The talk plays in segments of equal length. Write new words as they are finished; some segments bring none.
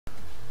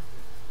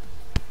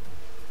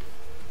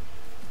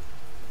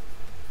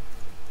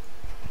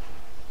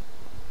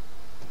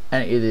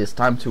and it is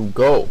time to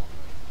go.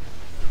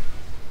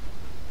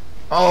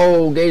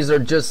 Oh, Gazer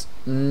just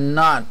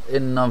not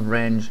enough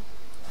range.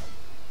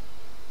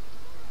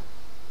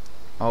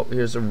 Oh,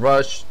 here's a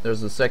rush.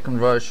 There's a second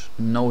rush.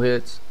 No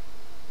hits.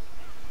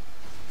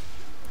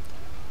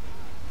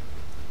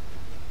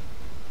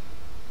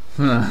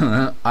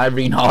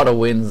 Irene auto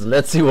wins.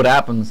 Let's see what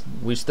happens.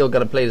 We still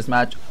gotta play this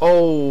match.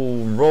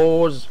 Oh,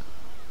 roars.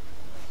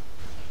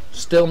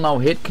 Still no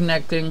hit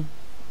connecting.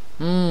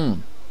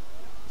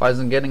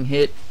 Faizan getting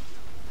hit.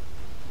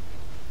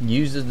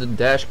 Uses the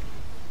dash.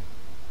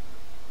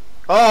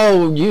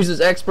 Oh, uses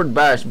expert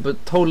bash,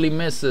 but totally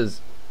misses.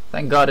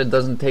 Thank God it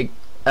doesn't take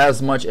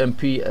as much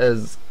MP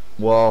as,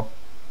 well,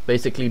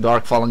 basically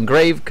Dark Fallen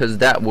Grave, because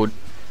that would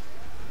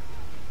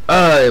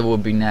it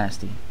would be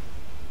nasty.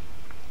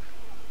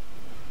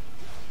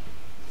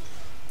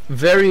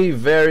 Very,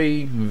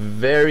 very,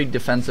 very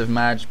defensive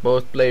match.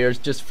 Both players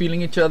just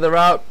feeling each other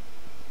out.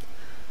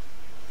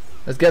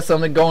 Let's get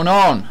something going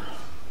on.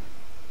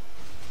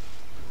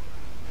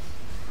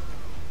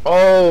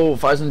 Oh,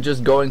 Faizan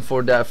just going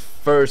for that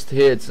first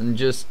hits and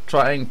just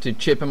trying to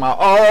chip him out.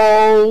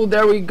 Oh,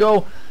 there we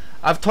go.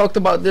 I've talked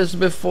about this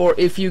before.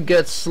 If you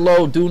get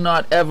slow, do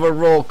not ever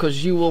roll,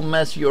 because you will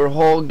mess your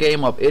whole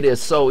game up. It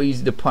is so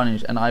easy to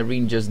punish, and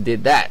Irene just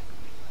did that.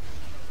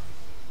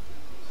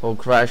 Soul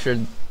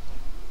Crasher.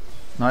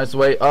 Nice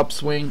way,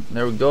 upswing.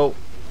 There we go.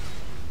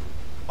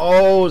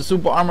 Oh,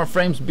 super armor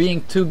frames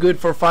being too good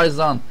for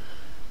Faizan.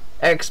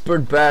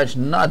 Expert badge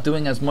not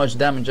doing as much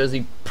damage as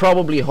he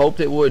probably hoped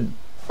it would.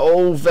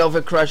 Oh,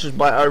 Velvet Crashes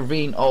by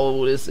Irene.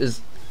 Oh, this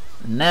is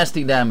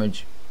nasty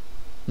damage.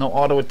 No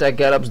auto attack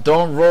get-ups.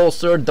 Don't roll,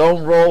 sir.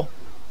 Don't roll.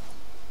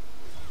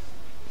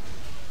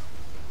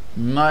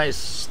 Nice.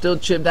 Still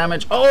chip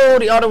damage. Oh,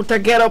 the auto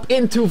attack get-up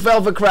into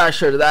Velvet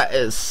Crasher. That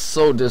is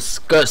so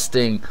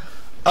disgusting.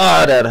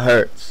 Ah, that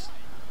hurts.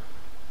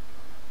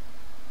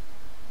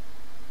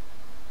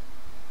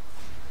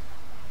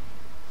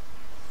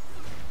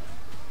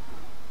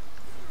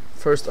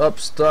 First up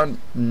stun,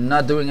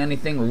 not doing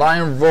anything.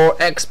 Lion Roar,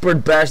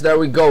 expert bash, there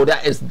we go.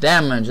 That is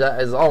damage.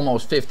 That is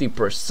almost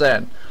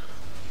 50%.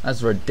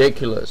 That's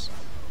ridiculous.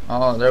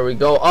 Oh, there we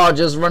go. Oh,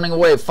 just running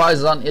away.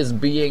 Faizan is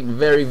being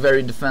very,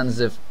 very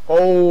defensive.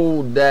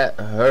 Oh, that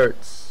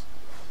hurts.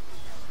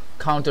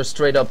 Counter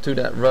straight up to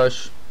that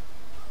rush.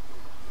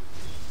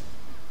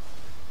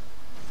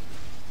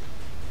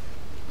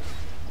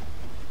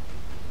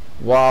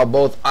 Wow,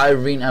 both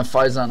Irene and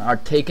Faizan are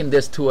taking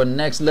this to a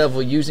next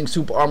level, using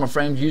super armor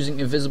frames, using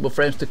invisible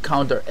frames to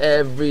counter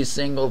every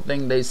single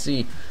thing they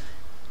see.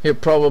 Here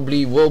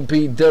probably will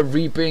be the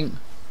reaping.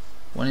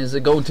 When is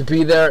it going to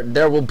be there?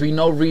 There will be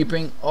no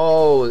reaping.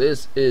 Oh,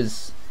 this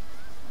is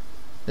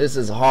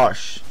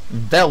harsh.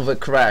 Velvet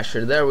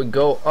Crasher, there we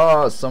go.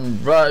 Oh,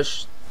 some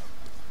rush.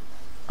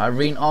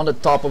 Irene on the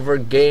top of her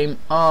game.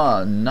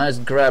 Ah, nice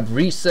grab,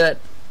 reset.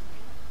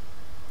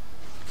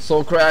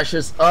 Soul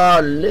Crashes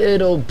a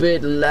little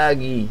bit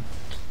laggy.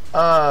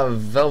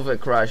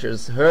 Velvet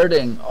Crashers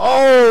hurting.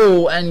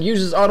 Oh, and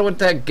uses auto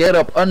attack get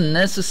up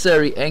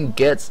unnecessary and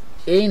gets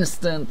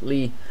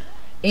instantly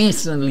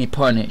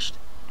punished.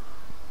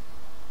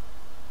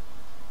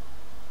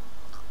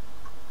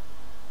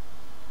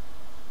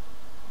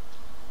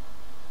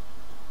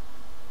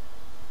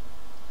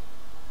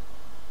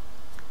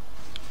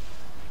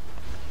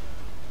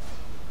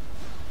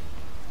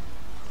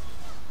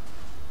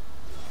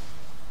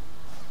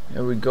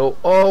 There we go.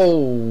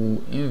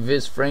 Oh,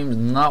 invis frames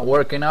not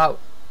working out.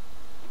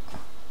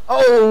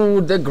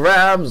 Oh, the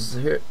grabs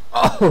here.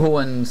 Oh,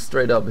 and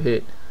straight up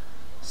hit.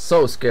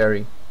 So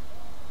scary.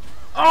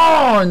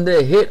 Oh, and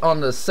the hit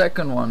on the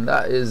second one.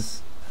 That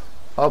is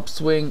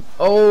upswing.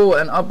 Oh,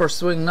 and upper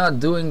swing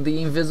not doing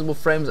the invisible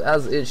frames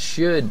as it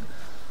should.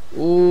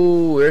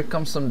 Ooh, here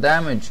comes some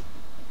damage.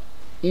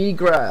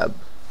 E-grab.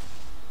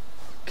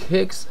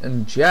 Kicks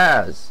and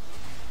jazz.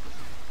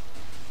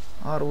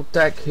 Auto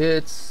attack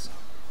hits.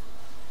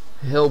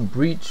 Hill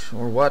breach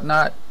or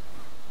whatnot.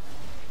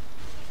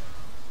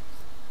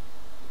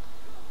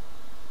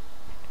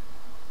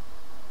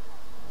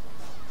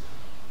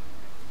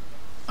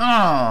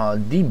 Ah,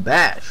 the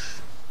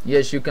bash.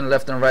 Yes, you can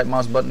left and right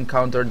mouse button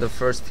counter the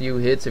first few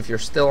hits if you're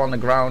still on the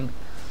ground.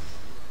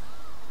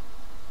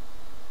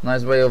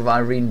 Nice way of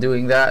Irene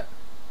doing that,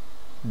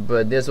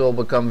 but this will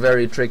become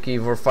very tricky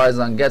for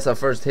Faizan. Gets a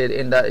first hit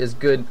in, that is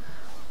good.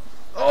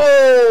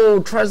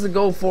 Oh, tries to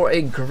go for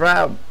a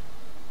grab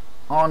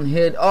on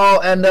hit. Oh,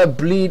 and the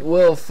bleed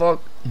will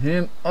fuck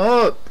him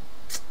up.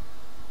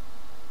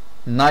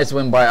 Nice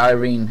win by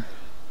Irene.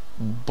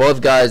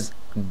 Both guys,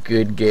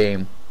 good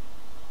game.